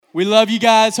We love you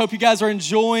guys. Hope you guys are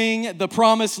enjoying the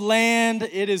Promised Land.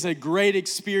 It is a great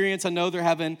experience. I know they're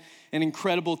having an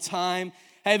incredible time.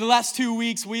 Hey, the last 2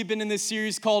 weeks we've been in this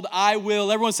series called I Will.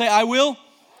 Everyone say, I will.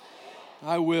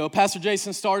 I will. Pastor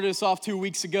Jason started us off 2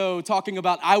 weeks ago talking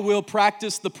about I will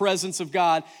practice the presence of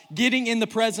God, getting in the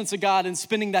presence of God and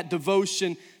spending that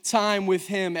devotion time with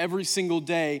Him every single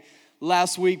day.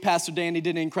 Last week, Pastor Danny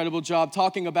did an incredible job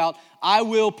talking about I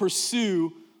will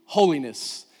pursue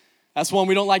holiness. That's one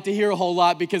we don't like to hear a whole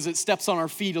lot because it steps on our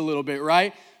feet a little bit,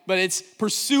 right? But it's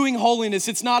pursuing holiness.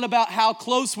 It's not about how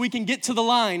close we can get to the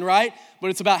line, right? But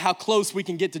it's about how close we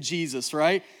can get to Jesus,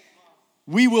 right?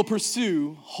 We will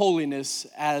pursue holiness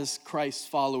as Christ's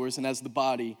followers and as the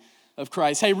body of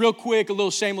Christ. Hey, real quick, a little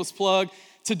shameless plug.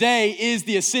 Today is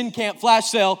the Ascend Camp flash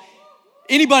sale.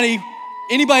 Anybody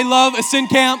love Ascend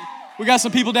Camp? We got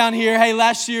some people down here. Hey,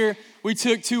 last year we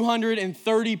took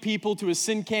 230 people to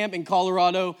Ascend Camp in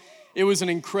Colorado. It was an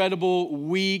incredible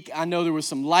week. I know there was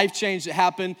some life change that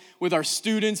happened with our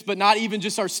students, but not even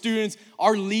just our students.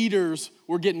 Our leaders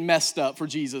were getting messed up for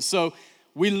Jesus. So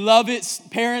we love it.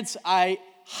 Parents, I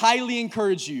highly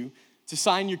encourage you to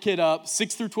sign your kid up,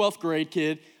 6th through 12th grade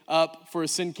kid, up for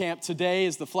Ascend Camp. Today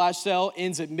is the flash sale,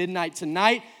 ends at midnight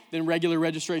tonight, then regular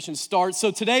registration starts.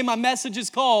 So today my message is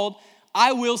called,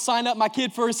 I will sign up my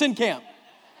kid for Ascend Camp.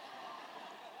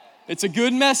 It's a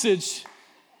good message.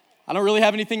 I don't really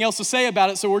have anything else to say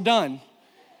about it, so we're done.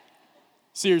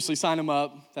 Seriously, sign them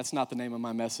up. That's not the name of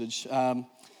my message.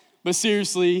 But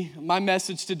seriously, my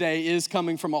message today is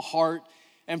coming from a heart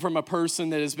and from a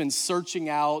person that has been searching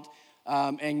out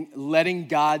and letting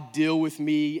God deal with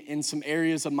me in some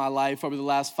areas of my life over the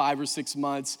last 5 or 6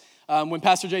 months. When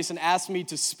Pastor Jason asked me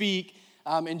to speak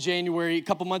in January, a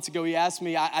couple months ago, he asked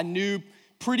me, I knew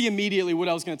pretty immediately what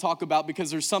I was going to talk about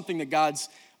because there's something that God's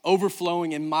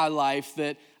overflowing in my life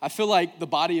that I feel like the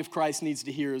body of Christ needs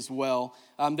to hear as well,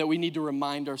 that we need to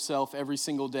remind ourselves every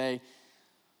single day.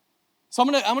 So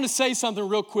I'm gonna say something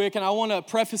real quick, and I want to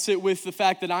preface it with the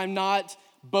fact that I'm not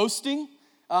boasting.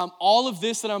 All of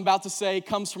this that I'm about to say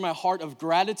comes from a heart of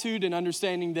gratitude and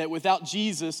understanding that without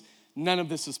Jesus, none of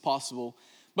this is possible.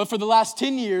 But for the last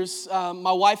 10 years,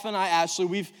 my wife and I,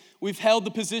 Ashley, we've held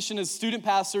the position as student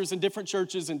pastors in different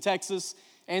churches in Texas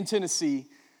and Tennessee.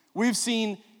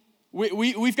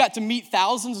 We've got to meet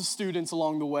thousands of students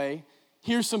along the way,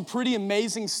 hear some pretty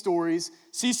amazing stories,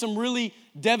 see some really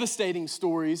devastating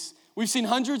stories. We've seen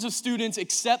hundreds of students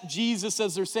accept Jesus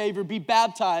as their Savior, be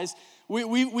baptized.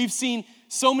 We've seen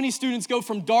so many students go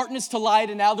from darkness to light,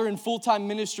 and now they're in full-time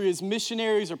ministry as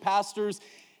missionaries or pastors.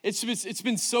 It's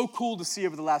been so cool to see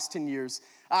over the last 10 years.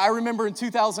 I remember in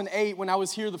 2008 when I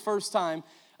was here the first time,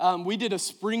 we did a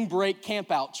spring break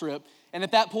camp-out trip. And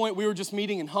at that point, we were just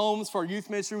meeting in homes for our youth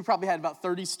ministry. We probably had about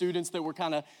 30 students that were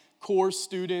kind of core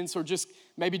students or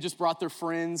maybe just brought their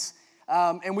friends.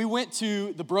 And we went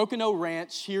to the Broken O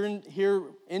Ranch here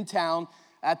in town.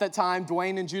 At that time,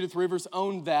 Dwayne and Judith Rivers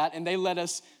owned that, and they let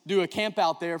us do a camp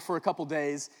out there for a couple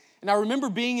days. And I remember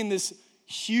being in this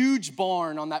huge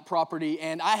barn on that property,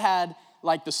 and I had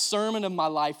like the sermon of my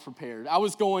life prepared. I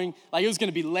was going, like it was going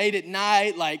to be late at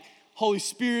night, like Holy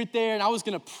Spirit there, and I was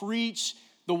going to preach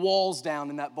the walls down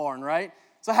in that barn, right?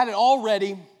 So I had it all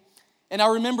ready, and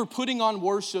I remember putting on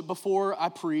worship before I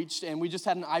preached, and we just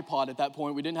had an iPod at that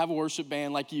point. We didn't have a worship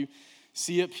band like you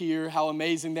see up here, how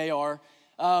amazing they are.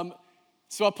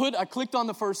 So I clicked on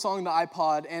the first song on the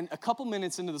iPod, and a couple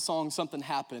minutes into the song, something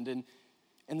happened,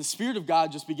 and the Spirit of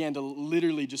God just began to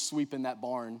literally just sweep in that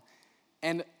barn.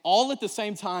 And all at the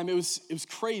same time, it was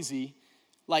crazy.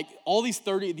 Like all these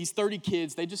 30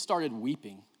 kids, they just started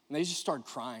weeping, and they just started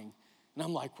crying. And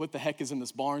I'm like, what the heck is in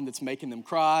this barn that's making them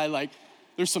cry? Like,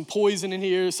 there's some poison in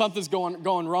here. Something's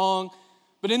going wrong.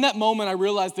 But in that moment, I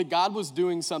realized that God was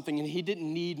doing something, and He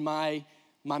didn't need my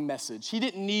message. He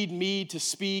didn't need me to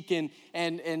speak and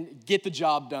get the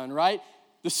job done, right?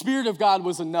 The Spirit of God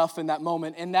was enough in that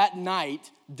moment. And that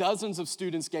night, dozens of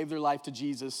students gave their life to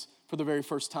Jesus for the very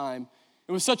first time.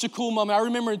 It was such a cool moment. I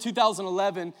remember in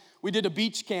 2011, we did a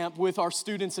beach camp with our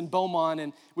students in Beaumont,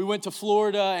 and we went to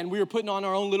Florida, and we were putting on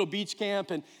our own little beach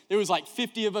camp, and there was like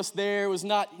 50 of us there. It was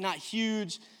not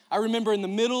huge. I remember in the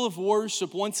middle of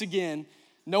worship, once again,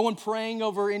 no one praying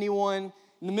over anyone,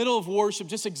 in the middle of worship,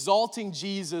 just exalting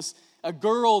Jesus, a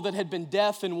girl that had been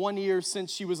deaf in one ear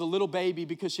since she was a little baby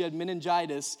because she had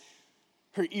meningitis,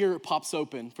 her ear pops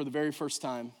open for the very first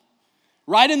time.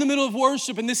 Right in the middle of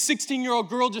worship, and this 16-year-old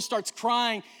girl just starts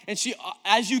crying, and she,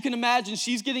 as you can imagine,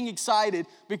 she's getting excited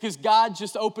because God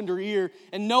just opened her ear,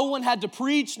 and no one had to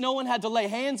preach, no one had to lay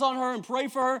hands on her and pray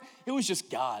for her. It was just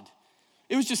God.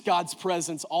 It was just God's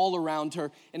presence all around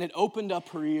her, and it opened up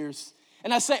her ears.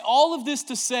 And I say all of this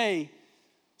to say,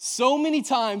 so many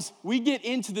times we get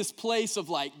into this place of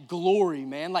like glory,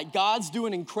 man. Like God's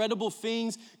doing incredible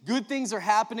things. Good things are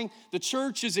happening. The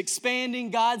church is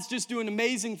expanding. God's just doing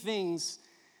amazing things.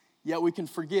 Yet we can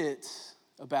forget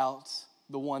about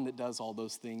the one that does all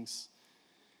those things.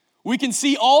 We can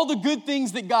see all the good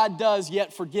things that God does,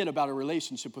 yet forget about a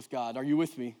relationship with God. Are you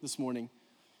with me this morning?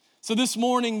 So this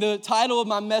morning, the title of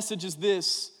my message is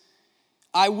this: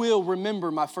 I will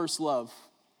remember my first love.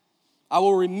 I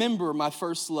will remember my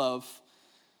first love.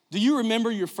 Do you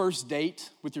remember your first date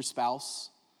with your spouse?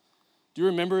 Do you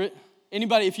remember it?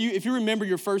 Anybody, if you remember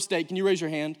your first date, can you raise your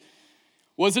hand?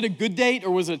 Was it a good date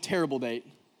or was it a terrible date?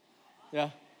 Yeah,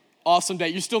 awesome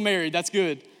date. You're still married, that's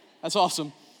good. That's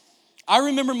awesome. I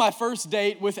remember my first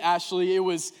date with Ashley. It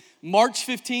was March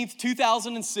 15th,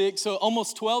 2006, so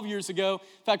almost 12 years ago.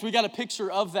 In fact, we got a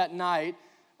picture of that night,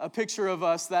 a picture of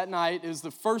us that night. It was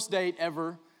the first date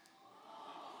ever.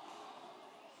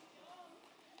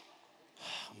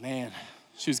 Man,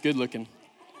 she was good looking.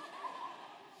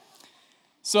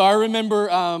 So I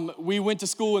remember we went to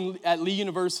school at Lee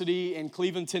University in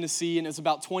Cleveland, Tennessee, and it's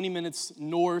about 20 minutes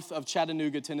north of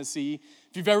Chattanooga, Tennessee.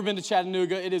 If you've ever been to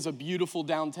Chattanooga, it is a beautiful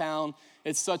downtown.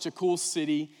 It's such a cool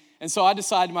city. And so I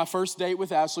decided my first date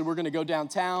with Ashley, we're gonna go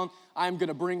downtown. I'm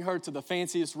gonna bring her to the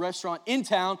fanciest restaurant in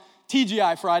town,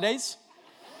 TGI Fridays.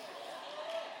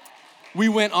 We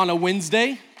went on a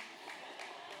Wednesday.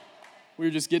 We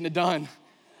were just getting it done.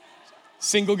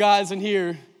 Single guys in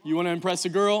here, you wanna impress a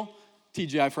girl?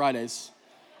 TGI Fridays.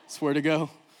 That's where to go.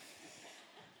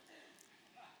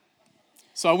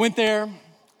 So I went there.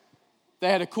 They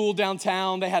had a cool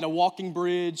downtown. They had a walking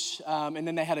bridge, and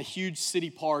then they had a huge city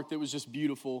park that was just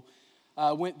beautiful.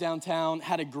 Went downtown,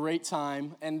 had a great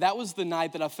time, and that was the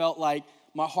night that I felt like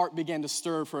my heart began to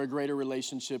stir for a greater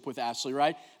relationship with Ashley,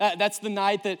 right? That's the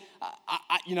night that,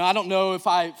 I don't know if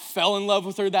I fell in love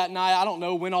with her that night. I don't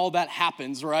know when all that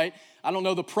happens, right? I don't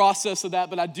know the process of that,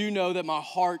 but I do know that my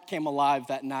heart came alive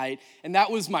that night. And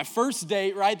that was my first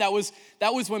date, right? That was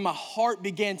when my heart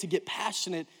began to get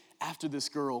passionate after this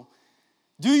girl.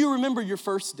 Do you remember your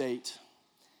first date?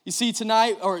 You see,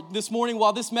 tonight or this morning,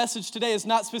 while this message today is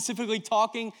not specifically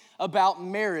talking about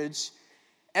marriage,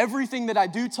 everything that I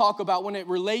do talk about when it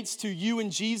relates to you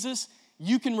and Jesus,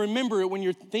 you can remember it when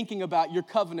you're thinking about your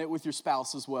covenant with your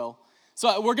spouse as well.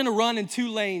 So we're gonna run in two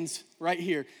lanes right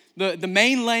here. The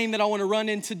main lane that I wanna run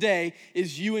in today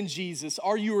is you and Jesus.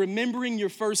 Are you remembering your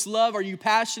first love? Are you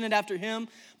passionate after him?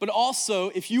 But also,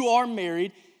 if you are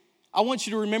married, I want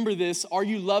you to remember this. Are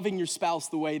you loving your spouse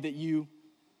the way that you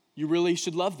really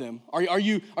should love them? Are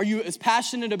you as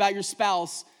passionate about your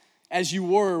spouse as you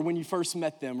were when you first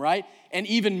met them, right? And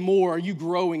even more, are you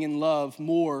growing in love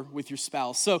more with your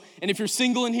spouse? So, and if you're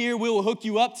single in here, we will hook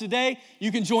you up today.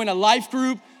 You can join a life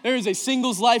group. There is a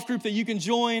singles life group that you can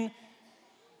join,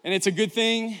 and it's a good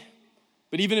thing.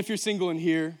 But even if you're single in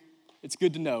here, it's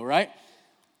good to know, right?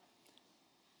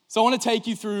 So I want to take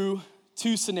you through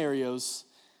two scenarios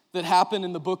that happen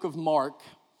in the book of Mark.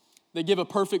 They give a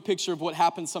perfect picture of what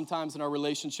happens sometimes in our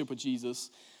relationship with Jesus.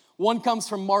 One comes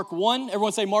from Mark 1.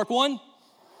 Everyone say Mark 1.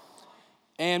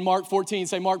 And Mark 14.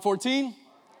 Say Mark 14.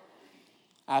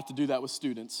 I have to do that with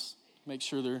students. Make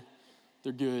sure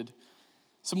they're good.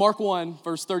 So Mark 1,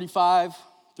 verse 35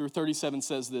 through 37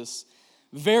 says this.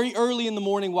 Very early in the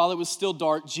morning, while it was still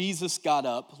dark, Jesus got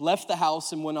up, left the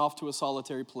house, and went off to a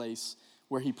solitary place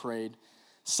where he prayed.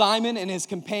 Simon and his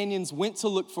companions went to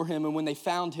look for him, and when they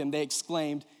found him, they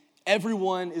exclaimed,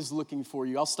 "Everyone is looking for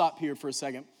you." I'll stop here for a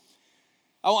second.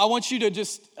 I want you to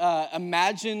just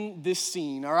imagine this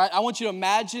scene, all right? I want you to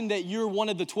imagine that you're one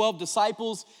of the 12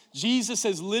 disciples. Jesus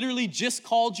has literally just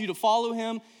called you to follow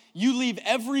him. You leave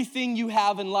everything you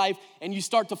have in life, and you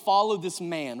start to follow this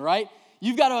man, right?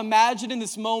 You've got to imagine in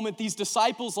this moment, these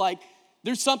disciples, like,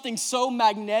 there's something so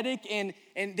magnetic and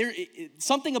there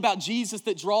something about Jesus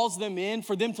that draws them in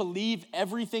for them to leave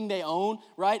everything they own,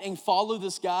 right, and follow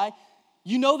this guy.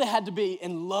 You know they had to be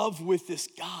in love with this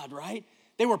God, right?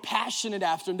 They were passionate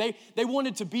after him. They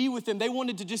wanted to be with him. They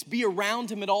wanted to just be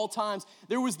around him at all times.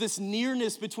 There was this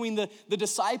nearness between the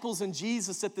disciples and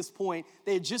Jesus at this point.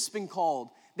 They had just been called.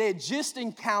 They had just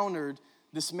encountered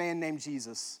this man named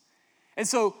Jesus. And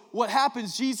so what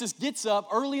happens, Jesus gets up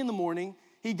early in the morning.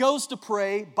 He goes to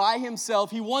pray by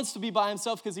himself. He wants to be by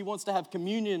himself because he wants to have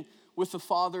communion with the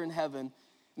Father in heaven.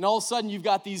 And all of a sudden, you've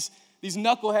got these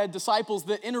knucklehead disciples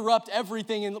that interrupt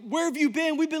everything. And where have you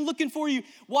been? We've been looking for you.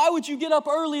 Why would you get up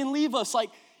early and leave us?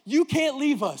 Like, you can't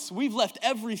leave us. We've left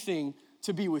everything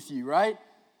to be with you, right?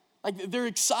 Like, they're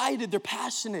excited. They're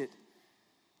passionate.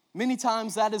 Many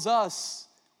times that is us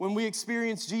when we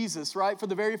experience Jesus, right? For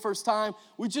the very first time,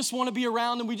 we just want to be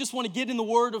around him. We just want to get in the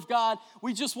Word of God.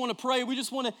 We just want to pray. We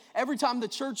just want to, every time the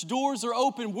church doors are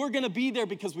open, we're going to be there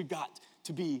because we've got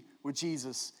to be with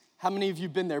Jesus. How many of you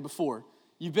have been there before?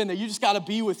 You've been there. You just got to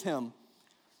be with him.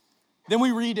 Then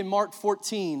we read in Mark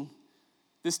 14,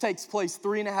 this takes place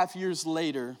 3.5 years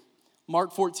later.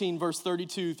 Mark 14, verse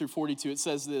 32 through 42, it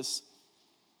says this.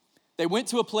 They went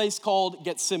to a place called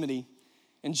Gethsemane,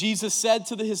 and Jesus said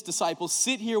to his disciples,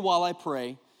 "Sit here while I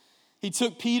pray." He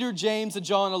took Peter, James, and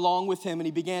John along with him, and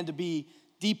he began to be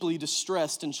deeply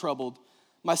distressed and troubled.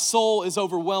 "My soul is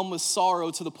overwhelmed with sorrow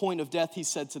to the point of death," he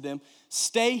said to them.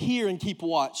 "Stay here and keep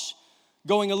watch."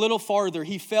 Going a little farther,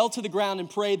 he fell to the ground and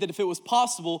prayed that if it was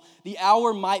possible, the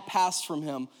hour might pass from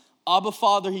him. "Abba,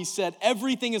 Father," he said,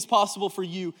 "everything is possible for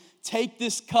you. Take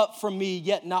this cup from me,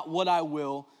 yet not what I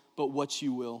will, but what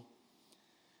you will."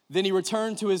 Then he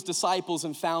returned to his disciples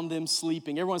and found them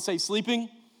sleeping. Everyone say sleeping.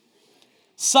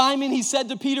 "Simon," he said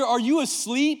to Peter, "are you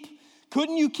asleep?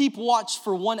 Couldn't you keep watch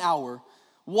for 1 hour?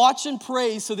 Watch and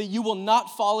pray so that you will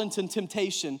not fall into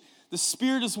temptation. The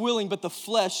spirit is willing, but the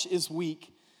flesh is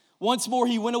weak." Once more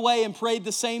he went away and prayed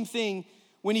the same thing.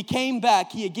 When he came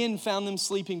back, he again found them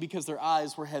sleeping because their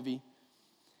eyes were heavy.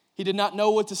 He did not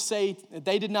know what to say.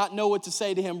 They did not know what to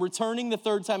say to him. Returning the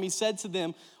third time, he said to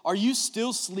them, "Are you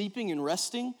still sleeping and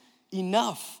resting?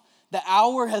 Enough. The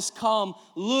hour has come.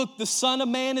 Look, the Son of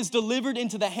Man is delivered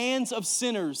into the hands of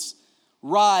sinners.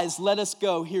 Rise, let us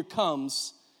go. Here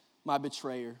comes my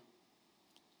betrayer."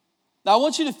 Now, I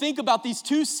want you to think about these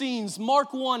two scenes,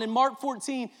 Mark 1 and Mark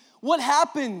 14. What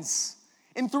happens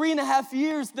in 3.5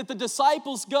 years that the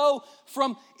disciples go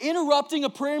from interrupting a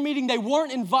prayer meeting they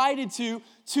weren't invited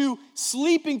to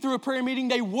sleeping through a prayer meeting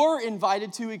they were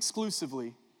invited to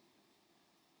exclusively?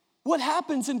 What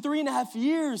happens in 3.5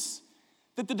 years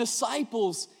that the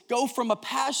disciples go from a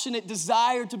passionate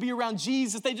desire to be around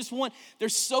Jesus, they're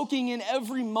soaking in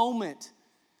every moment,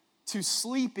 to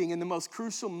sleeping in the most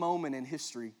crucial moment in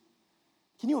history?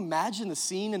 Can you imagine the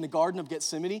scene in the Garden of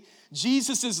Gethsemane?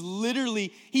 Jesus is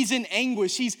literally, he's in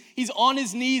anguish. He's on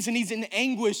his knees and he's in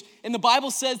anguish. And the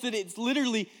Bible says that he's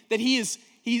literally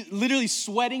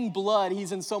sweating blood.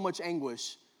 He's in so much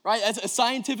anguish, right? As a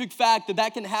scientific fact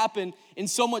that can happen in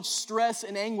so much stress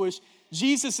and anguish.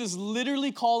 Jesus is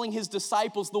literally calling his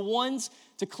disciples, the ones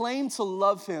to claim to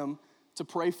love him, to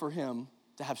pray for him,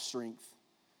 to have strength.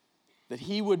 That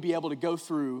he would be able to go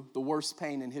through the worst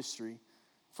pain in history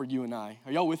for you and I.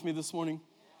 Are y'all with me this morning?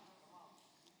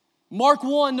 Mark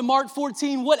 1 to Mark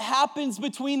 14, what happens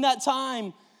between that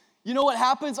time? You know what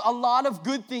happens? A lot of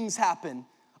good things happen.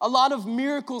 A lot of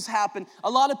miracles happen. A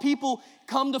lot of people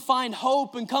come to find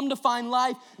hope and come to find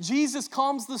life. Jesus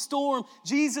calms the storm.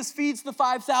 Jesus feeds the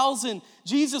 5,000.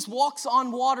 Jesus walks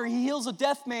on water. He heals a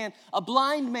deaf man, a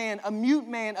blind man, a mute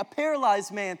man, a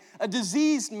paralyzed man, a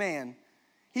diseased man.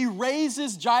 He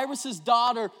raises Jairus'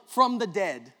 daughter from the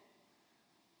dead.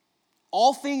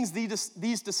 All things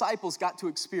these disciples got to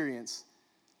experience.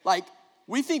 Like,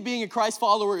 we think being a Christ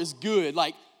follower is good.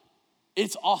 Like,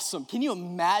 it's awesome. Can you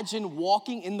imagine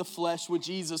walking in the flesh with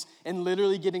Jesus and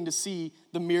literally getting to see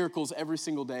the miracles every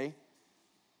single day?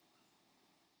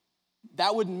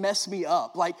 That would mess me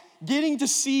up. Like, getting to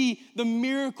see the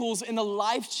miracles and the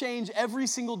life change every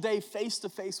single day face to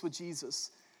face with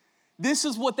Jesus. This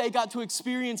is what they got to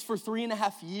experience for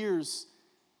 3.5 years.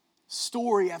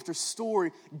 Story after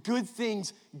story, good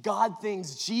things, God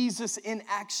things, Jesus in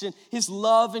action, his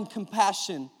love and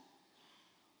compassion.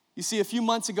 You see, a few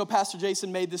months ago, Pastor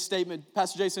Jason made this statement.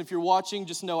 Pastor Jason, if you're watching,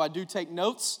 just know I do take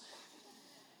notes.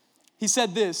 He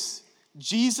said this: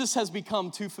 Jesus has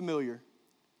become too familiar.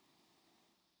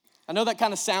 I know that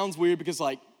kind of sounds weird because,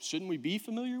 like, shouldn't we be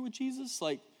familiar with Jesus?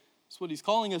 Like, that's what he's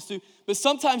calling us to. But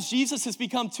sometimes Jesus has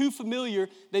become too familiar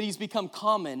that he's become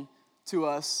common to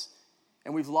us.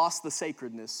 And we've lost the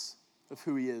sacredness of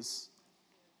who he is.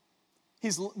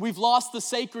 We've lost the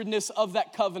sacredness of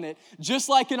that covenant. Just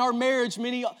like in our marriage,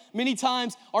 many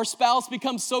times our spouse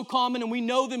becomes so common and we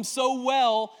know them so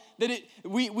well that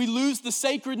we lose the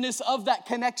sacredness of that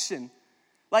connection.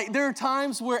 Like, there are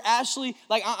times where Ashley,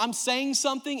 like, I'm saying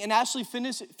something and Ashley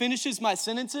finishes my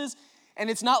sentences. And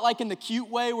it's not like in the cute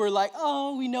way where, like,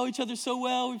 oh, we know each other so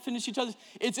well, we finish each other.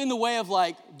 It's in the way of,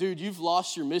 like, dude, you've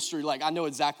lost your mystery. Like, I know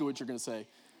exactly what you're going to say.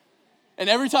 And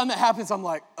every time that happens, I'm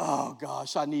like, oh,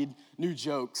 gosh, I need new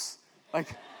jokes. Like,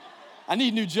 I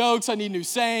need new jokes. I need new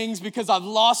sayings because I've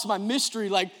lost my mystery.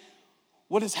 Like,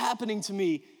 what is happening to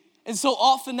me? And so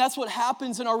often that's what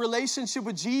happens in our relationship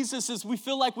with Jesus is we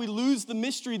feel like we lose the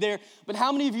mystery there. But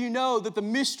how many of you know that the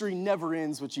mystery never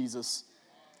ends with Jesus?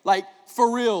 Like,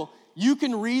 for real. You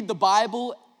can read the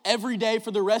Bible every day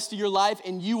for the rest of your life,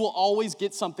 and you will always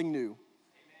get something new.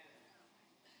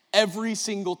 Every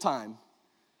single time.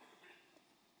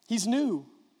 He's new.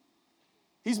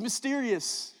 He's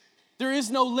mysterious. There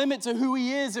is no limit to who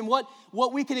he is and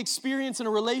what we can experience in a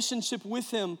relationship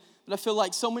with him. But I feel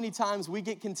like so many times we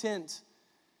get content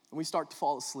and we start to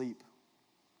fall asleep.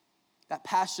 That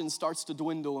passion starts to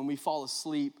dwindle and we fall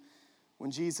asleep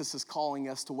when Jesus is calling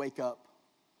us to wake up.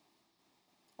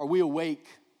 Are we awake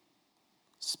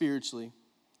spiritually?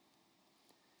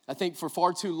 I think for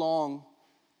far too long,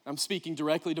 I'm speaking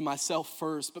directly to myself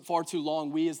first, but far too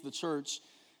long, we as the church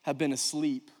have been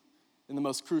asleep in the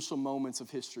most crucial moments of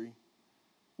history.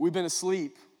 We've been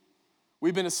asleep.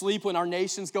 We've been asleep when our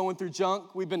nation's going through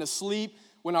junk. We've been asleep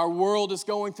when our world is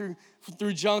going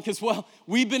through junk as well.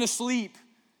 We've been asleep.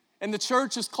 And the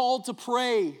church is called to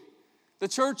pray. The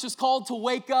church is called to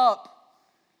wake up.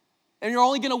 And you're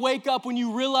only going to wake up when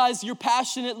you realize your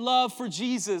passionate love for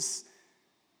Jesus.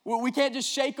 We can't just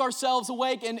shake ourselves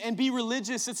awake and be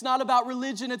religious. It's not about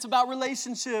religion, it's about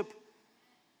relationship.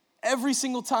 Every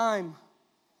single time,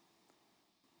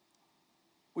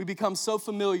 we become so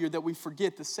familiar that we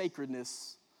forget the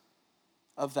sacredness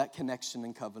of that connection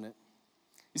and covenant.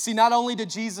 You see, not only did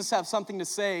Jesus have something to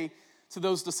say to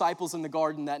those disciples in the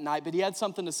garden that night, but he had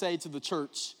something to say to the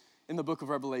church in the book of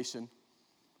Revelation.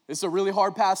 It's a really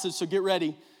hard passage, so get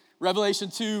ready.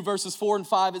 Revelation 2, verses 4 and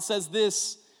 5, it says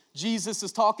this. Jesus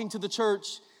is talking to the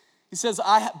church. He says,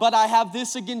 but I have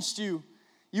this against you.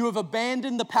 You have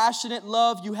abandoned the passionate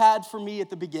love you had for me at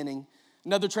the beginning.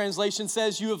 Another translation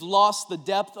says, you have lost the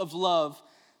depth of love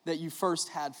that you first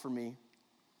had for me.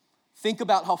 Think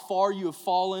about how far you have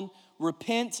fallen.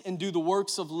 Repent and do the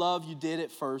works of love you did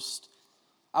at first.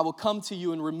 I will come to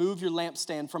you and remove your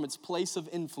lampstand from its place of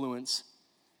influence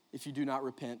if you do not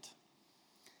repent.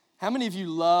 How many of you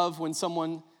love when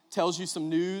someone tells you some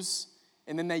news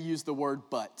and then they use the word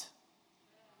but?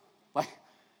 Like,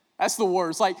 that's the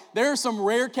worst. Like, there are some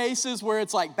rare cases where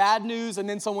it's like bad news and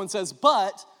then someone says,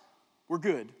 but we're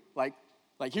good. Like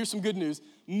here's some good news.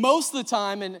 Most of the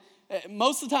time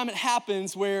it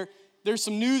happens where there's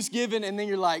some news given and then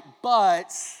you're like,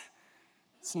 but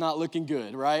it's not looking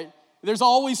good, right? There's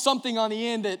always something on the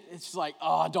end that it's just like,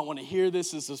 oh, I don't want to hear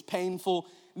this. This is painful.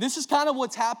 This is kind of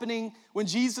what's happening when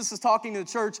Jesus is talking to the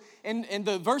church. And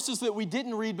the verses that we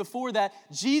didn't read before that,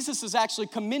 Jesus is actually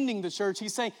commending the church.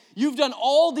 He's saying, you've done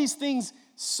all these things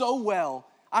so well.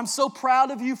 I'm so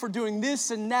proud of you for doing this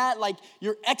and that. Like,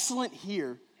 you're excellent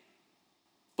here.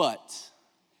 But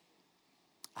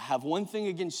I have one thing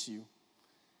against you.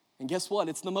 And guess what?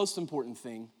 It's the most important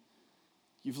thing.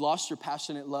 You've lost your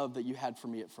passionate love that you had for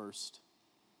me at first.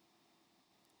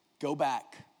 Go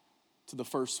back to the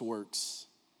first works.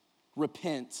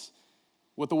 Repent.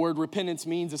 What the word repentance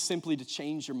means is simply to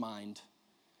change your mind.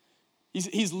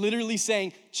 He's literally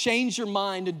saying, change your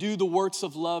mind and do the works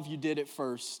of love you did at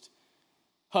first.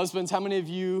 Husbands, how many of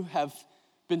you have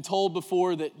been told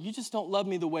before that you just don't love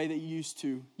me the way that you used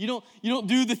to? You don't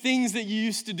do the things that you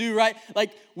used to do, right?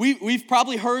 Like, we've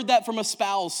probably heard that from a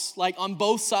spouse, like on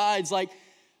both sides, like,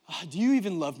 do you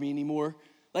even love me anymore?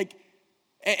 Like,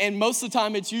 and most of the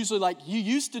time it's usually like, you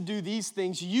used to do these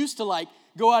things. You used to like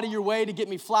go out of your way to get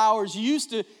me flowers. You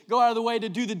used to go out of the way to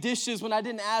do the dishes when I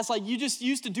didn't ask. Like, you just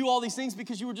used to do all these things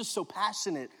because you were just so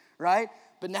passionate, right?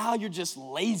 But now you're just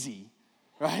lazy,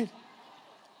 right?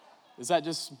 Is that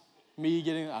just me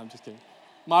getting, I'm just kidding.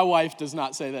 My wife does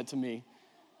not say that to me.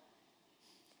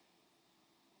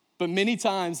 But many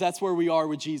times that's where we are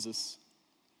with Jesus.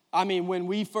 I mean, when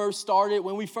we first started,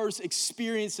 when we first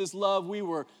experienced his love, we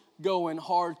were going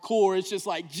hardcore. It's just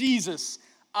like, Jesus,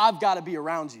 I've got to be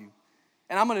around you.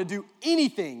 And I'm going to do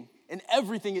anything and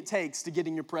everything it takes to get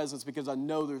in your presence because I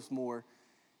know there's more.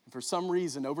 And for some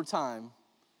reason, over time,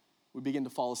 we begin to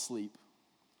fall asleep.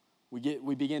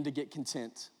 We begin to get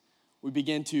content. We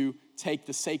begin to take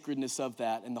the sacredness of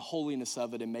that and the holiness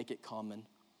of it and make it common.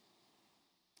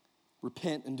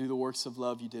 Repent and do the works of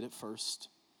love you did at first.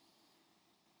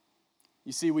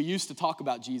 You see, we used to talk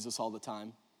about Jesus all the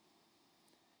time.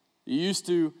 You used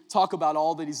to talk about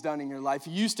all that he's done in your life.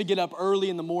 You used to get up early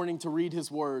in the morning to read his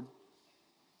word.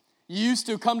 You used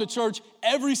to come to church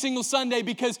every single Sunday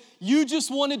because you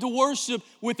just wanted to worship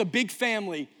with a big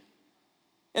family.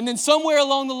 And then somewhere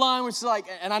along the line, it's like,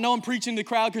 and I know I'm preaching to the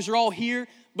crowd because you're all here,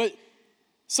 but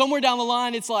somewhere down the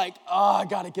line, it's like, oh, I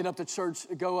got to get up to church,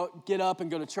 get up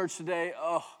and go to church today.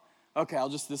 Oh, okay,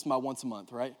 this is my once a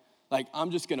month, right? Like,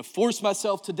 I'm just going to force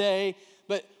myself today.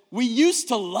 But we used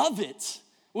to love it.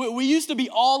 We used to be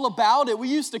all about it. We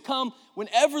used to come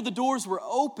whenever the doors were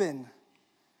open.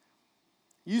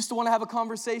 You used to want to have a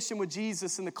conversation with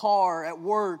Jesus in the car, at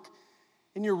work,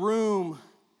 in your room,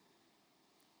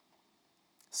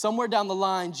 Somewhere down the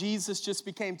line, Jesus just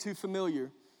became too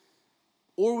familiar.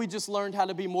 Or we just learned how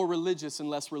to be more religious and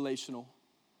less relational.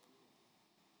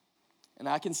 And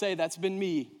I can say that's been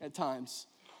me at times.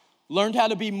 Learned how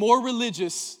to be more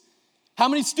religious. How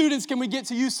many students can we get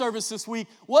to youth service this week?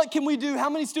 What can we do? How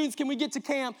many students can we get to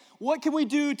camp? What can we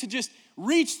do to just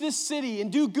reach this city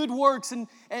and do good works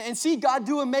and see God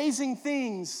do amazing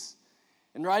things?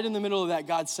 And right in the middle of that,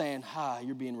 God's saying,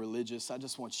 you're being religious. I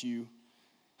just want you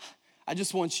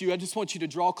to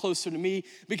draw closer to me.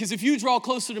 Because if you draw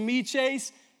closer to me,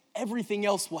 Chase, everything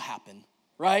else will happen,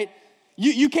 right?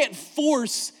 You can't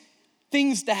force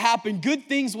things to happen. Good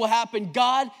things will happen.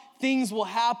 God, things will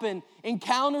happen.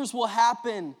 Encounters will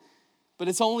happen. But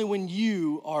it's only when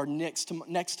you are next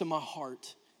to my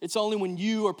heart. It's only when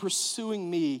you are pursuing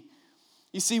me.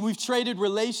 You see, we've traded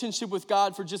relationship with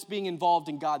God for just being involved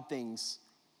in God things.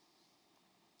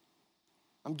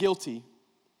 I'm guilty.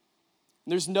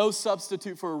 There's no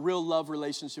substitute for a real love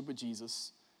relationship with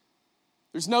Jesus.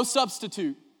 There's no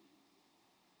substitute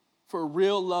for a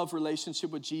real love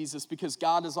relationship with Jesus, because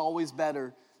God is always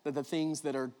better than the things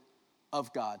that are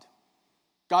of God.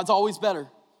 God's always better.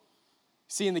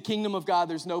 See, in the kingdom of God,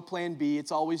 there's no plan B.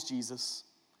 It's always Jesus.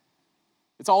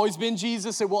 It's always been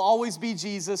Jesus. It will always be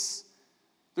Jesus.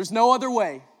 There's no other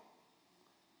way.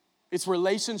 It's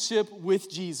relationship with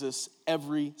Jesus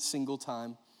every single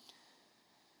time.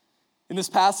 In this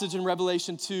passage in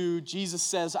Revelation 2, Jesus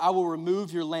says, I will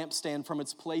remove your lampstand from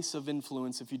its place of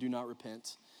influence if you do not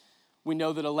repent. We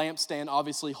know that a lampstand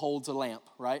obviously holds a lamp,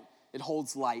 right? It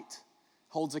holds light,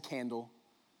 holds a candle.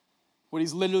 What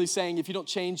he's literally saying, if you don't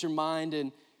change your mind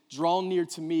and draw near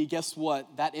to me, guess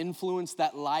what? That influence,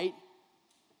 that light,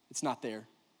 it's not there.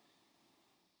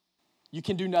 You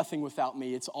can do nothing without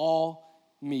me. It's all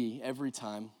me every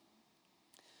time.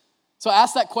 So I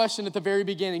asked that question at the very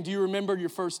beginning. Do you remember your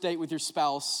first date with your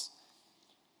spouse?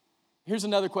 Here's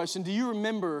another question. Do you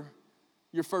remember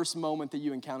your first moment that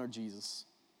you encountered Jesus?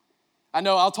 I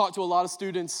know I'll talk to a lot of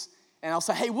students and I'll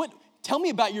say, hey, tell me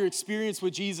about your experience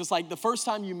with Jesus. Like the first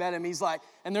time you met him, he's like,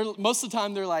 and most of the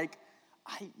time they're like,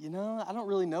 I don't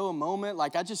really know a moment.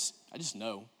 Like I just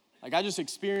know. Like I just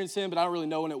experienced him, but I don't really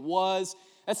know when it was.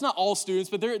 That's not all students,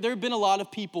 but there have been a lot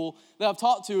of people that I've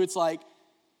talked to. It's like,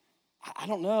 I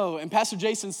don't know. And Pastor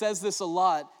Jason says this a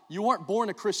lot. You weren't born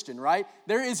a Christian, right?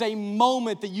 There is a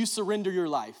moment that you surrender your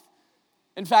life.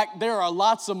 In fact, there are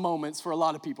lots of moments for a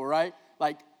lot of people, right?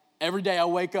 Like every day I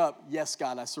wake up, yes,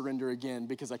 God, I surrender again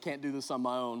because I can't do this on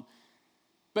my own.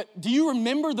 But do you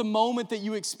remember the moment that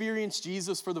you experienced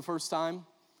Jesus for the first time?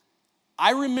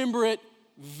 I remember it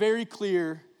very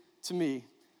clear to me.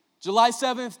 July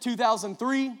 7th,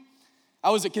 2003, I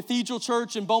was at Cathedral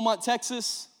Church in Beaumont,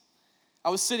 Texas. I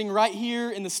was sitting right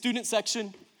here in the student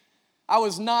section. I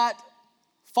was not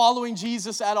following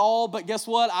Jesus at all, but guess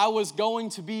what? I was going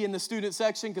to be in the student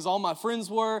section because all my friends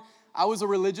were. I was a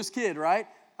religious kid, right?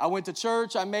 I went to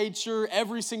church. I made sure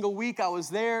every single week I was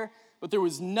there, but there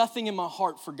was nothing in my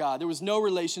heart for God. There was no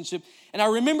relationship. And I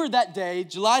remember that day,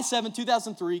 July 7,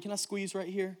 2003. Can I squeeze right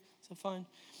here? Is that fine?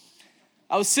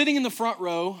 I was sitting in the front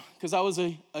row because I was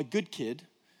a good kid,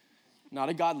 not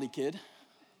a godly kid.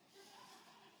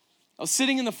 I was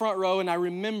sitting in the front row, and I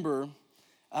remember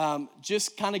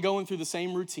just kind of going through the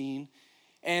same routine.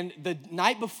 And the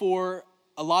night before,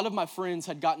 a lot of my friends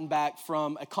had gotten back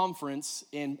from a conference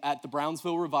at the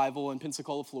Brownsville Revival in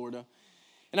Pensacola, Florida.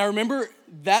 And I remember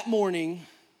that morning,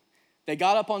 they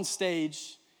got up on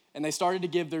stage, and they started to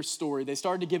give their story. They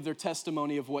started to give their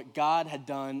testimony of what God had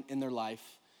done in their life.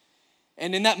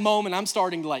 And in that moment, I'm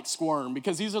starting to squirm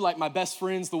because these are my best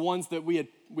friends, the ones that we had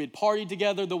partied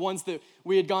together, the ones that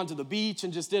we had gone to the beach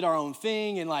and just did our own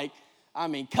thing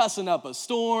and cussing up a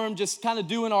storm, just kind of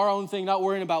doing our own thing, not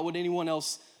worrying about what anyone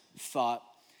else thought.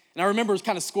 And I remember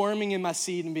kind of squirming in my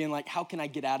seat and being like, how can I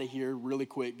get out of here really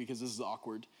quick because this is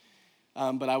awkward.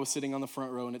 But I was sitting on the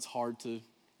front row and it's hard to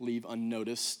leave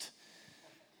unnoticed.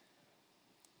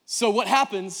 So what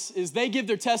happens is they give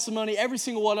their testimony. Every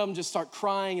single one of them just start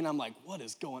crying. And I'm like, what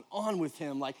is going on with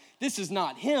him? This is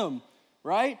not him,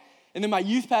 right? And then my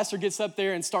youth pastor gets up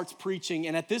there and starts preaching.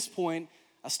 And at this point,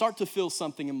 I start to feel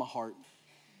something in my heart.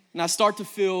 And I start to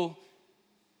feel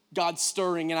God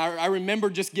stirring. And I remember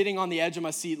just getting on the edge of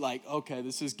my seat okay,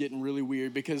 this is getting really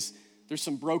weird because there's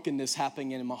some brokenness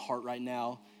happening in my heart right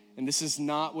now. And this is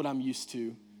not what I'm used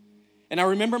to. And I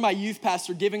remember my youth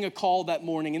pastor giving a call that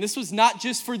morning. And this was not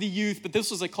just for the youth, but this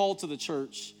was a call to the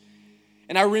church.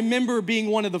 And I remember being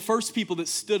one of the first people that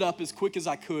stood up as quick as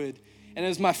I could. And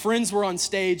as my friends were on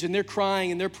stage and they're crying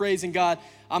and they're praising God,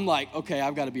 I'm like, okay,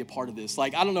 I've got to be a part of this. I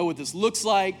don't know what this looks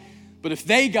like, but if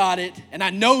they got it, and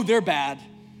I know they're bad,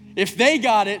 if they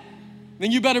got it,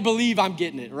 then you better believe I'm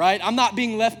getting it, right? I'm not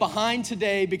being left behind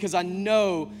today because I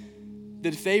know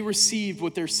that if they received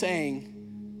what they're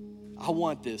saying, I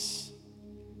want this.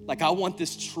 Like, I want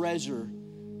this treasure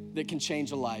that can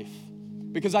change a life.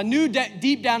 Because I knew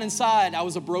deep down inside I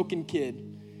was a broken kid,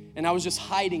 and I was just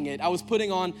hiding it. I was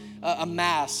putting on a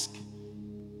mask.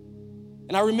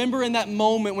 And I remember in that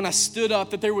moment when I stood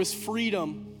up that there was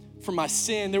freedom from my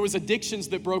sin. There was addictions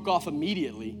that broke off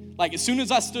immediately. Like, as soon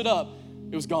as I stood up,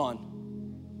 it was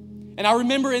gone. And I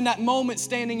remember in that moment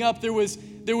standing up, there was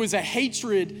a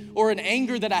hatred or an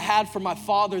anger that I had for my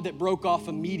father that broke off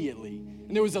immediately.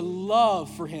 And there was a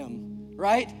love for him,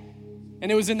 right?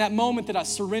 And it was in that moment that I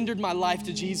surrendered my life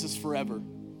to Jesus forever.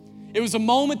 It was a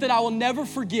moment that I will never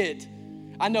forget.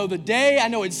 I know the day, I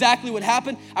know exactly what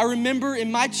happened. I remember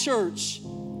in my church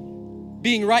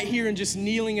being right here and just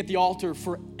kneeling at the altar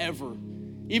forever.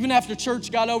 Even after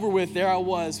church got over with, there I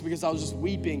was because I was just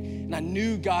weeping, and I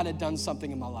knew God had done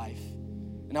something in my life.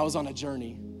 And I was on a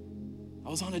journey.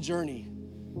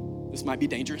 This might be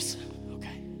dangerous.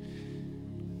 Okay.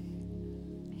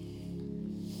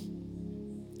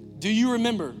 Do you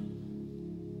remember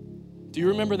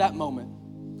that moment?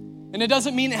 And it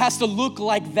doesn't mean it has to look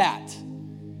like that.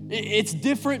 It's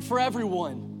different for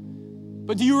everyone.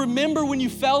 But do you remember when you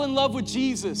fell in love with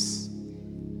Jesus?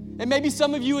 And maybe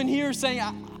some of you in here are saying,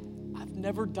 I've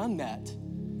never done that.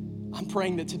 I'm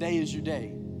praying that today is your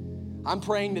day. I'm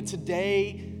praying that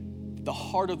today the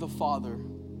heart of the Father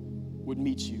would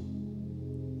meet you.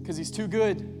 Because He's too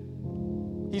good.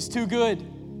 He's too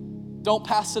good. Don't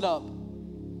pass it up.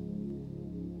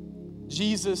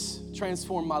 Jesus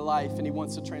transformed my life, and He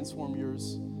wants to transform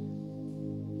yours.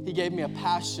 He gave me a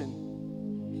passion,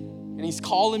 and He's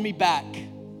calling me back.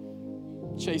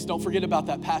 Chase, don't forget about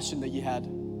that passion that you had.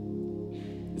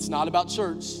 It's not about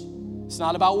church. It's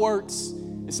not about works.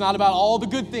 It's not about all the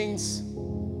good things.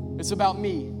 It's about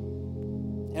me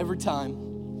every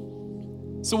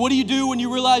time. So what do you do when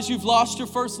you realize you've lost your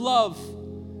first love?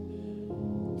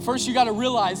 First, you got to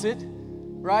realize it,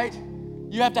 right?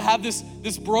 You have to have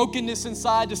this brokenness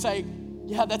inside to say,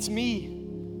 yeah, that's me.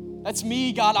 That's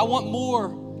me, God. I want more.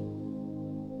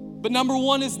 But number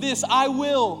one is this: I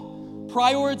will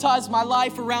prioritize my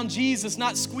life around Jesus,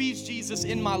 not squeeze Jesus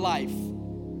in my life.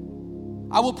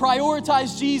 I will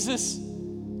prioritize Jesus.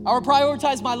 I will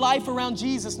prioritize my life around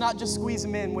Jesus, not just squeeze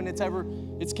Him in when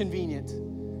it's convenient.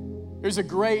 There's a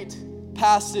great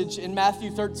passage in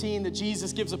Matthew 13 that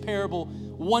Jesus gives a parable,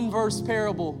 one verse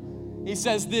parable. He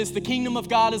says this: the kingdom of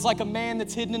God is like a man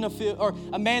that's hidden in a field, or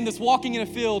a man that's walking in a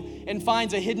field and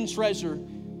finds a hidden treasure.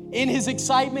 In his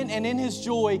excitement and in his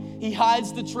joy, he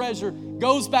hides the treasure,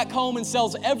 goes back home and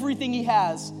sells everything he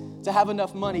has to have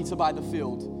enough money to buy the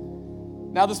field.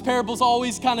 Now, this parable's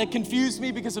always kind of confused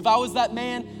me, because if I was that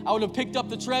man, I would have picked up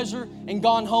the treasure and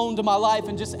gone home to my life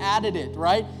and just added it,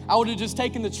 right? I would have just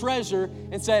taken the treasure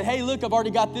and said, hey, look, I've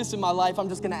already got this in my life. I'm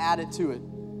just going to add it to it.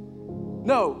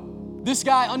 No, this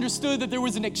guy understood that there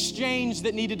was an exchange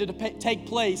that needed to take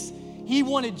place. He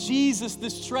wanted Jesus,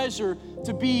 this treasure,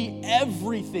 to be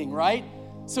everything, right?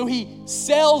 So he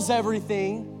sells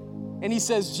everything and he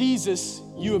says, Jesus,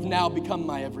 you have now become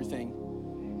my everything.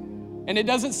 And it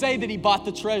doesn't say that he bought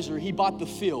the treasure, he bought the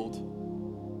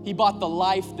field. He bought the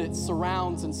life that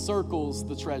surrounds and circles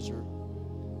the treasure.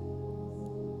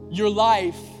 Your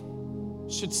life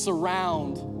should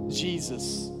surround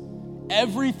Jesus.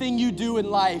 Everything you do in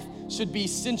life should be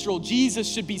central. Jesus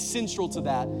should be central to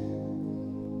that.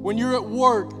 When you're at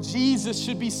work, Jesus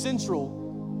should be central.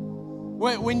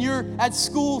 When you're at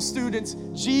school, students,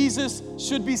 Jesus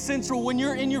should be central. When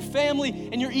you're in your family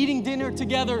and you're eating dinner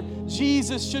together,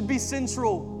 Jesus should be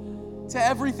central to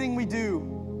everything we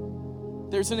do.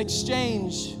 There's an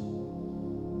exchange.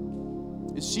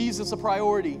 Is Jesus a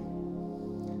priority?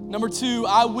 Number two,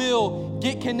 I will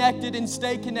get connected and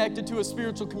stay connected to a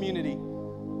spiritual community.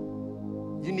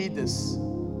 You need this.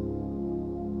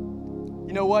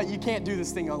 You know what? You can't do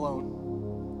this thing alone.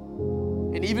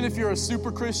 And even if you're a super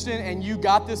Christian and you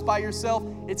got this by yourself,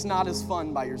 it's not as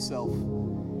fun by yourself.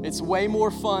 It's way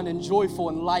more fun and joyful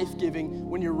and life-giving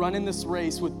when you're running this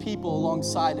race with people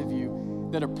alongside of you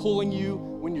that are pulling you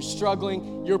when you're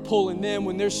struggling. You're pulling them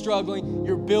when they're struggling.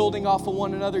 You're building off of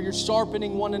one another. You're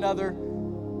sharpening one another.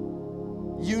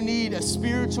 You need a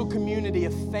spiritual community,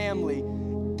 a family.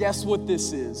 Guess what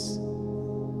this is?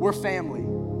 We're family.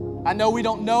 I know we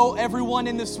don't know everyone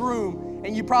in this room,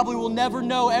 and you probably will never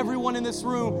know everyone in this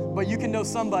room, but you can know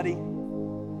somebody.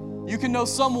 You can know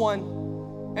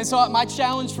someone. And so my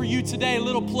challenge for you today, a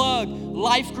little plug,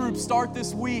 life group start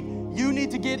this week. You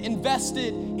need to get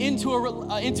invested into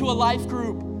a life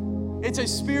group. It's a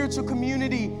spiritual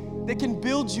community that can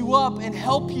build you up and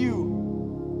help you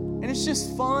And it's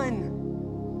just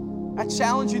fun. I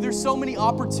challenge you, there's so many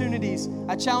opportunities.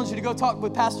 I challenge you to go talk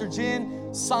with Pastor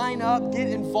Jen, sign up, get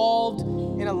involved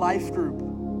in a life group.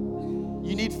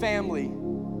 You need family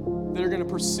that are gonna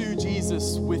pursue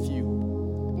Jesus with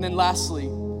you. And then lastly,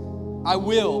 I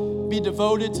will be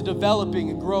devoted to developing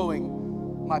and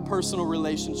growing my personal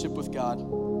relationship with God.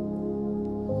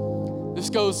 This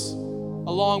goes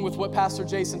along with what Pastor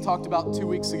Jason talked about 2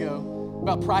 weeks ago,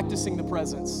 about practicing the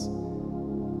presence.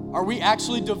 Are we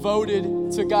actually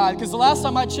devoted to God? Because the last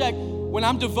time I checked, when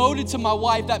I'm devoted to my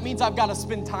wife, that means I've got to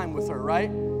spend time with her, right?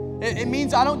 It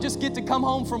means I don't just get to come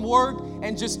home from work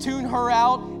and just tune her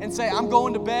out and say, I'm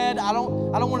going to bed, I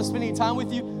don't want to spend any time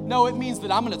with you. No, it means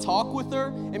that I'm going to talk with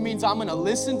her. It means I'm going to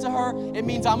listen to her. It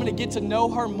means I'm going to get to know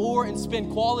her more and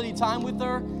spend quality time with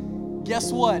her.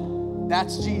 Guess what?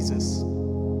 That's Jesus.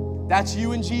 That's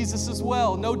you and Jesus as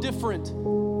well, no different.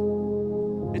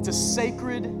 It's a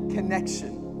sacred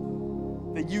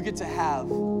connection that you get to have.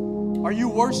 Are you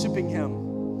worshiping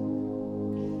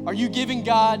Him? Are you giving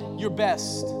God your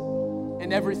best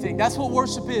in everything? That's what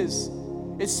worship is.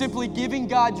 It's simply giving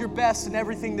God your best in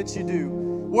everything that you do.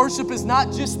 Worship is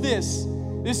not just this.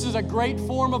 This is a great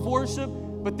form of worship,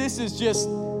 but this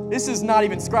is not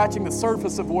even scratching the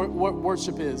surface of what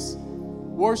worship is.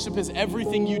 Worship is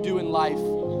everything you do in life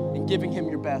and giving Him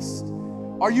your best.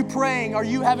 Are you praying? Are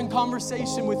you having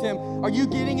conversation with Him? Are you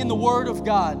getting in the Word of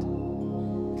God?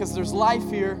 Because there's life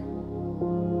here.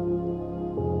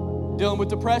 Dealing with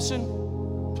depression?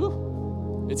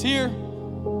 It's here.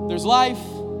 There's life.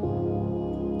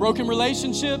 Broken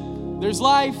relationship? There's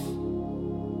life.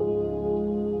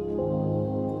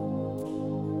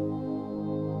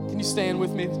 Can you stand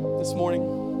with me this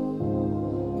morning?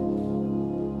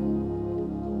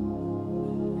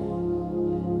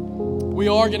 We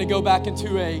are going to go back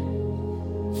into a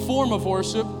form of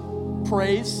worship,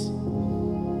 praise,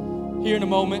 here in a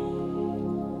moment.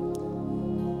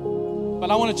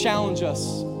 But I want to challenge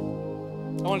us.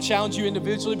 I want to challenge you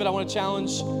individually, but I want to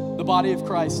challenge the body of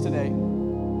Christ today.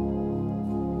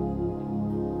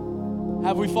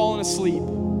 Have we fallen asleep?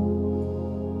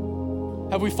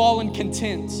 Have we fallen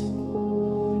content?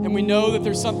 And we know that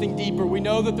there's something deeper. We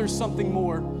know that there's something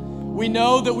more. We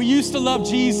know that we used to love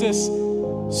Jesus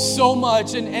so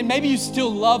much, and maybe you still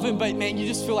love Him, but man, you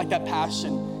just feel like that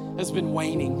passion has been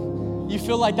waning. You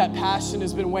feel like that passion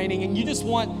has been waning, and you just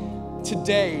want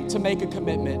today to make a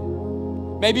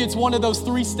commitment. Maybe it's one of those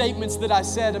 3 statements that I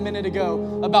said a minute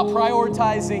ago about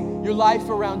prioritizing your life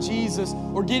around Jesus,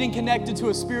 or getting connected to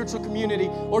a spiritual community,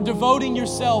 or devoting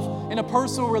yourself in a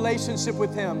personal relationship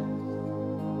with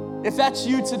Him. If that's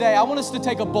you today, I want us to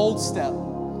take a bold step.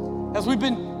 As we've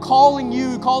been calling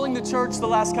the church the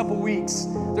last couple weeks,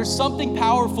 there's something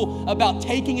powerful about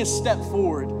taking a step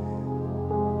forward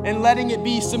and letting it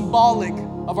be symbolic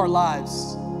of our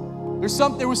lives.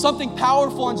 There was something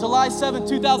powerful on July 7,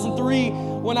 2003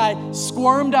 when I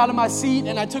squirmed out of my seat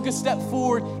and I took a step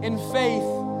forward in faith,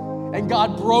 and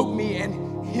God broke me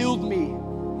and healed me.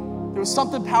 There was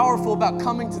something powerful about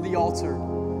coming to the altar.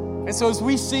 And so as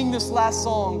we sing this last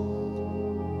song,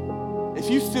 if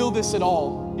you feel this at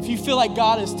all, if you feel like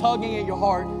God is tugging at your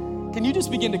heart, can you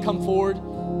just begin to come forward?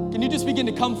 Can you just begin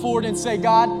to come forward and say,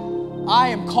 God, I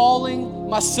am calling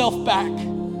myself back.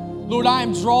 Lord, I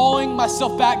am drawing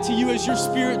myself back to you as your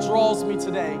Spirit draws me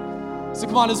today. So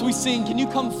come on, as we sing, can you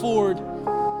come forward?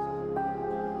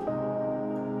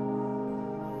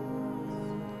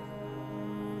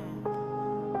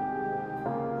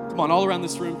 Come on, all around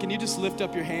this room, can you just lift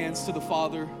up your hands to the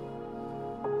Father?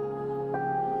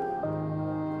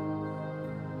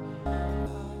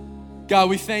 God,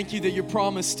 we thank you that your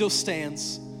promise still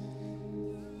stands.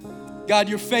 God,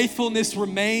 your faithfulness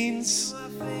remains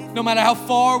no matter how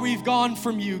far we've gone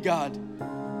from you, God.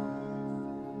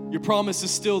 Your promise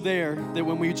is still there, that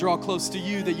when we draw close to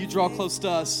you, that you draw close to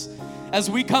us. As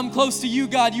we come close to you,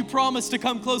 God, you promise to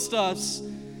come close to us.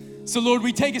 So Lord,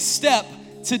 we take a step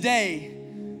today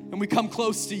and we come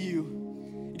close to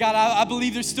you. God, I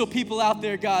believe there's still people out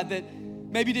there, God, that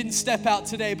maybe didn't step out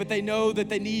today, but they know that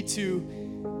they need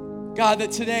to. God,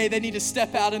 that today they need to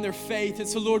step out in their faith. And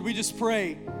so Lord, we just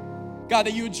pray, God,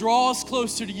 that you would draw us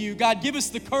closer to you. God, give us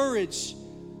the courage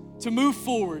to move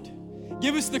forward.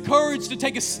 Give us the courage to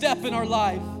take a step in our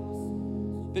life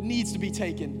that needs to be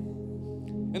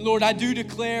taken. And Lord, I do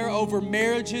declare over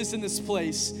marriages in this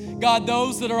place, God,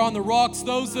 those that are on the rocks,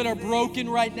 those that are broken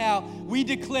right now, we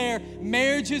declare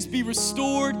marriages be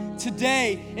restored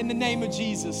today in the name of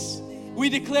Jesus. We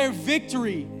declare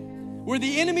victory where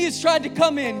the enemy has tried to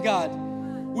come in, God.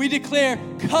 We declare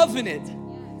covenant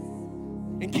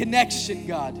and connection,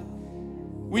 God.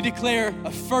 We declare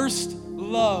a first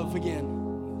love again.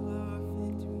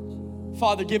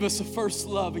 Father, give us a first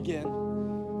love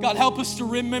again. God, help us to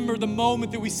remember the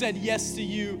moment that we said yes to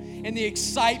you and the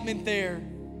excitement there.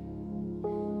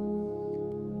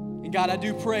 And God, I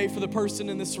do pray for the person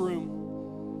in this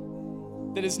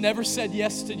room that has never said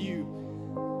yes to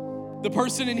you. The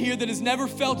person in here that has never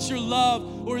felt your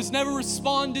love or has never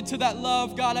responded to that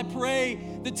love. God, I pray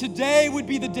that today would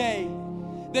be the day.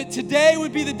 That today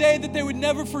would be the day that they would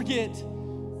never forget.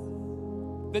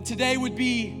 That today would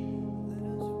be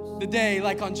the day,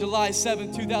 like on July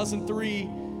 7th, 2003,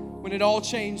 when it all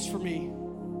changed for me.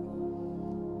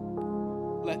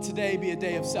 Let today be a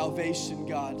day of salvation,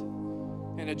 God,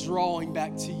 and a drawing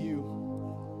back to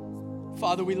you.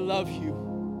 Father, we love you.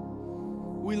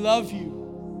 We love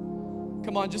you.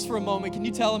 Come on, just for a moment, can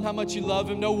you tell him how much you love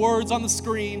him? No words on the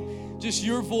screen, just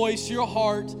your voice, your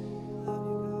heart.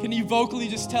 Can you vocally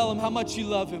just tell him how much you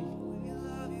love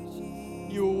him?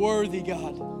 You are worthy,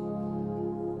 God.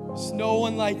 There's no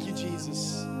one like you,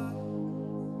 Jesus.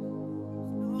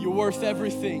 You're worth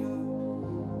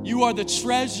everything. You are the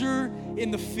treasure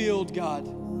in the field, God.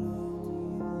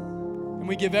 And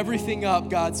we give everything up,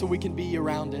 God, so we can be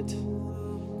around it.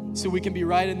 So we can be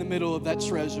right in the middle of that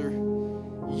treasure.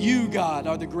 You, God,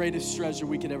 are the greatest treasure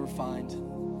we could ever find.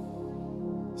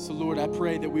 So, Lord, I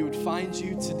pray that we would find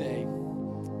you today.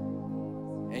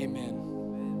 Amen.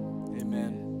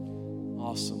 Amen.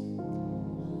 Awesome.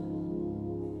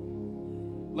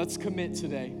 Let's commit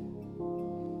today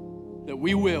that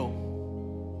we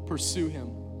will pursue him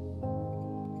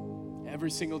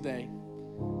every single day.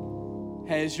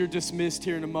 Hey, as you're dismissed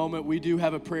here in a moment, we do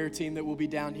have a prayer team that will be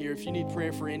down here. If you need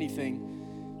prayer for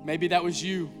anything, maybe that was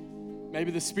you.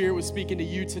 Maybe the Spirit was speaking to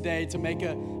you today to make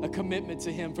a commitment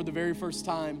to him for the very first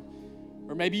time.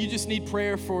 Or maybe you just need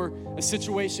prayer for a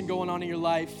situation going on in your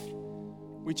life.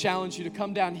 We challenge you to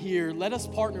come down here. Let us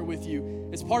partner with you.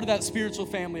 As part of that spiritual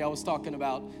family I was talking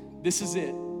about, this is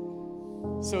it.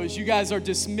 So as you guys are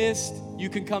dismissed, you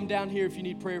can come down here if you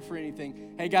need prayer for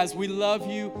anything. Hey guys, we love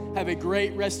you. Have a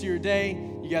great rest of your day.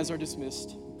 You guys are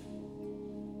dismissed.